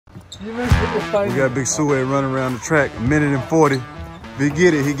We got Big Suway running around the track, 1:40. If he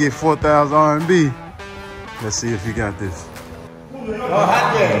get it, he get 4,000 R&B. Let's see if he got this.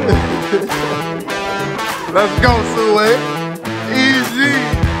 Let's go, Suway. Easy.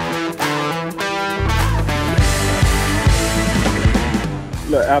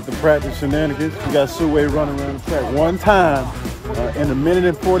 Look, after practice shenanigans, we got Suway running around the track one time in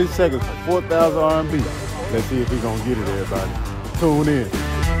 1:40 seconds for 4,000 R&B. Let's see if he's gonna get it, everybody. Tune in.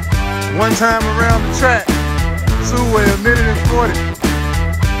 One time around the track, Suway 1:40.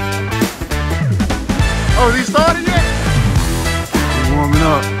 Oh, he started yet? He's warming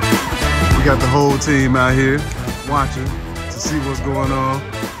up. We got the whole team out here watching to see what's going on.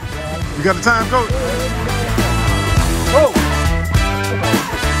 We got the time, coach. Oh.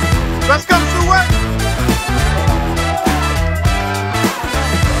 Let's go, Suway!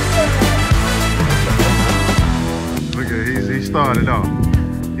 Look at he started off.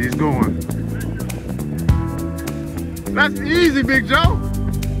 He's going. That's easy, Big Joe.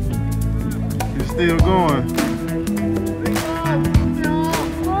 He's still going.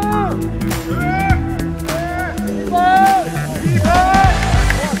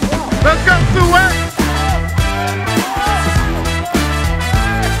 Let's go, Suway!